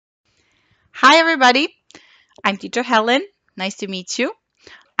Hi, everybody. I'm teacher Helen. Nice to meet you.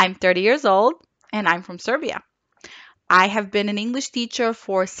 I'm 30 years old and I'm from Serbia. I have been an English teacher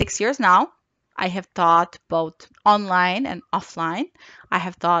for 6 years now. I have taught both online and offline. I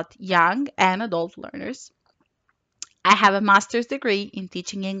have taught young and adult learners. I have a master's degree in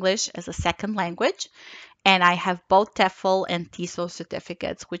teaching English as a second language, and I have both TEFL and TESOL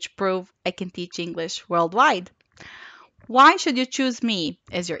certificates, which prove I can teach English worldwide. Why should you choose me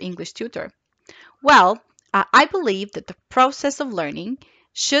as your English tutor? Well, I believe that the process of learning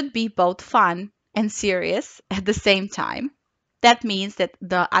should be both fun and serious at the same time. That means that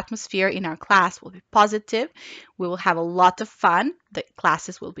the atmosphere in our class will be positive. We will have a lot of fun. The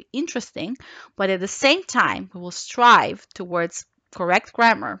classes will be interesting. But at the same time, we will strive towards correct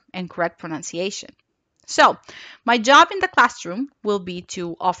grammar and correct pronunciation. So, my job in the classroom will be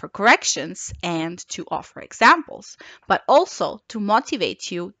to offer corrections and to offer examples, but also to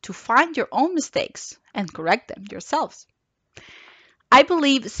motivate you to find your own mistakes and correct them yourselves. I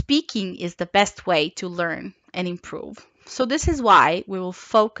believe speaking is the best way to learn and improve. So, this is why we will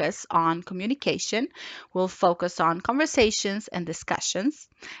focus on communication, we'll focus on conversations and discussions,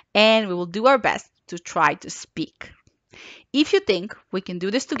 and we will do our best to try to speak. If you think we can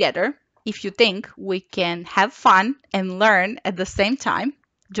do this together, if you think we can have fun and learn at the same time,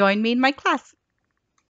 join me in my class.